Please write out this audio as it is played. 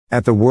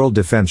At the World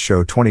Defense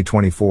Show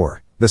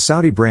 2024, the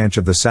Saudi branch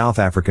of the South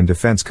African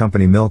defense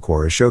company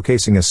Milkor is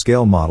showcasing a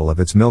scale model of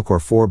its Milkor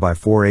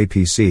 4x4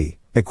 APC,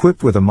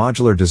 equipped with a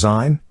modular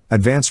design,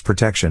 advanced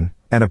protection,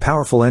 and a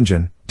powerful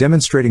engine,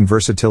 demonstrating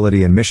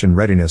versatility and mission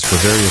readiness for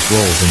various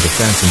roles in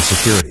defense and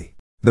security.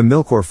 The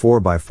Milkor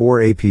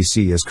 4x4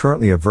 APC is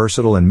currently a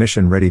versatile and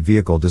mission-ready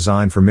vehicle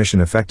designed for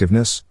mission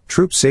effectiveness,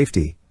 troop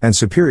safety, and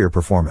superior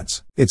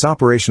performance. Its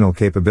operational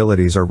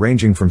capabilities are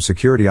ranging from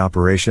security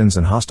operations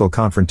and hostile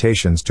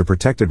confrontations to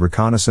protected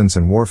reconnaissance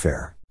and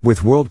warfare.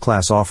 With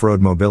world-class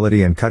off-road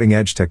mobility and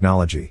cutting-edge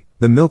technology,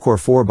 the Milkor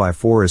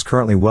 4x4 is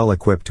currently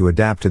well-equipped to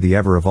adapt to the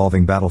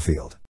ever-evolving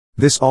battlefield.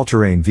 This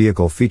all-terrain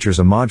vehicle features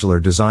a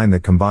modular design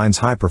that combines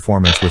high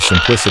performance with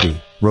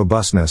simplicity,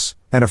 robustness,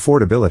 and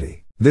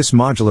affordability. This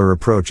modular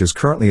approach is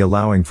currently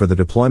allowing for the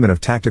deployment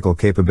of tactical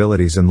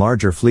capabilities in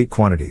larger fleet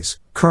quantities,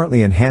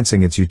 currently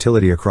enhancing its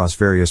utility across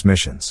various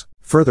missions.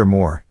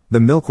 Furthermore, the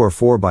Milkor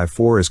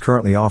 4x4 is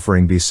currently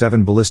offering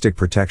B7 ballistic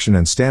protection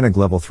and STANAG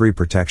Level 3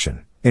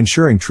 protection,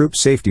 ensuring troop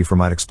safety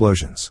from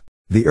explosions.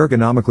 The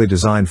ergonomically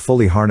designed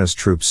fully harnessed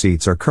troop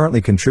seats are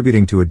currently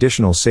contributing to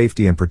additional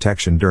safety and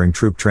protection during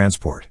troop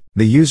transport.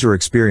 The user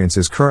experience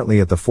is currently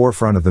at the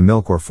forefront of the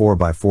Milkor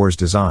 4x4's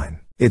design.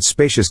 Its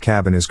spacious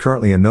cabin is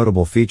currently a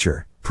notable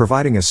feature,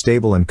 providing a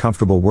stable and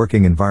comfortable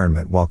working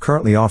environment while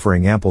currently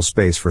offering ample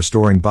space for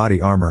storing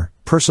body armor,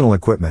 personal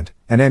equipment,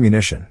 and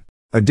ammunition.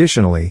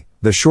 Additionally,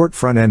 the short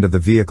front end of the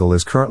vehicle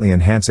is currently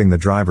enhancing the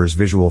driver's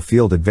visual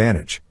field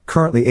advantage,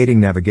 currently aiding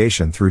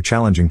navigation through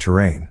challenging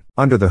terrain.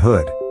 Under the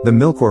hood, the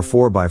Milkor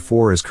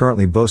 4x4 is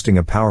currently boasting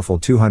a powerful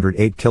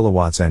 208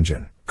 kilowatts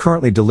engine,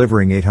 currently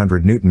delivering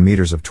 800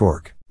 Nm of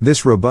torque.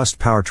 This robust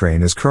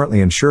powertrain is currently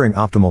ensuring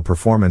optimal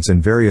performance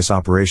in various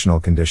operational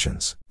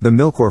conditions. The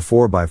Milkor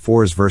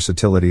 4x4's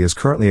versatility is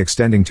currently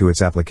extending to its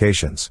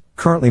applications,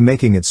 currently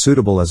making it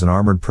suitable as an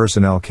armored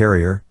personnel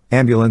carrier,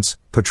 ambulance,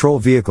 patrol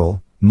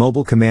vehicle,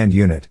 mobile command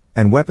unit,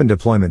 and weapon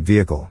deployment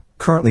vehicle,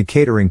 currently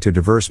catering to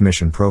diverse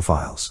mission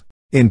profiles.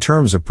 In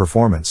terms of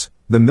performance,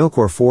 the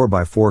Milkor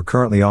 4x4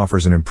 currently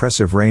offers an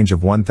impressive range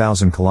of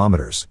 1,000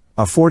 kilometers,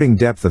 a fording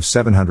depth of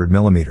 700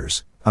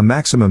 millimeters, a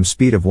maximum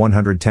speed of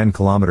 110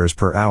 km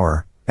per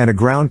hour, and a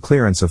ground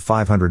clearance of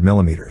 500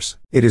 mm.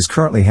 It is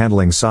currently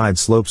handling side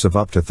slopes of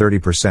up to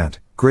 30%,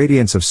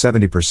 gradients of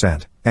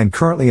 70%, and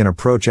currently an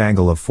approach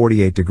angle of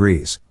 48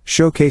 degrees,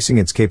 showcasing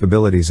its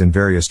capabilities in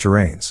various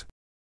terrains.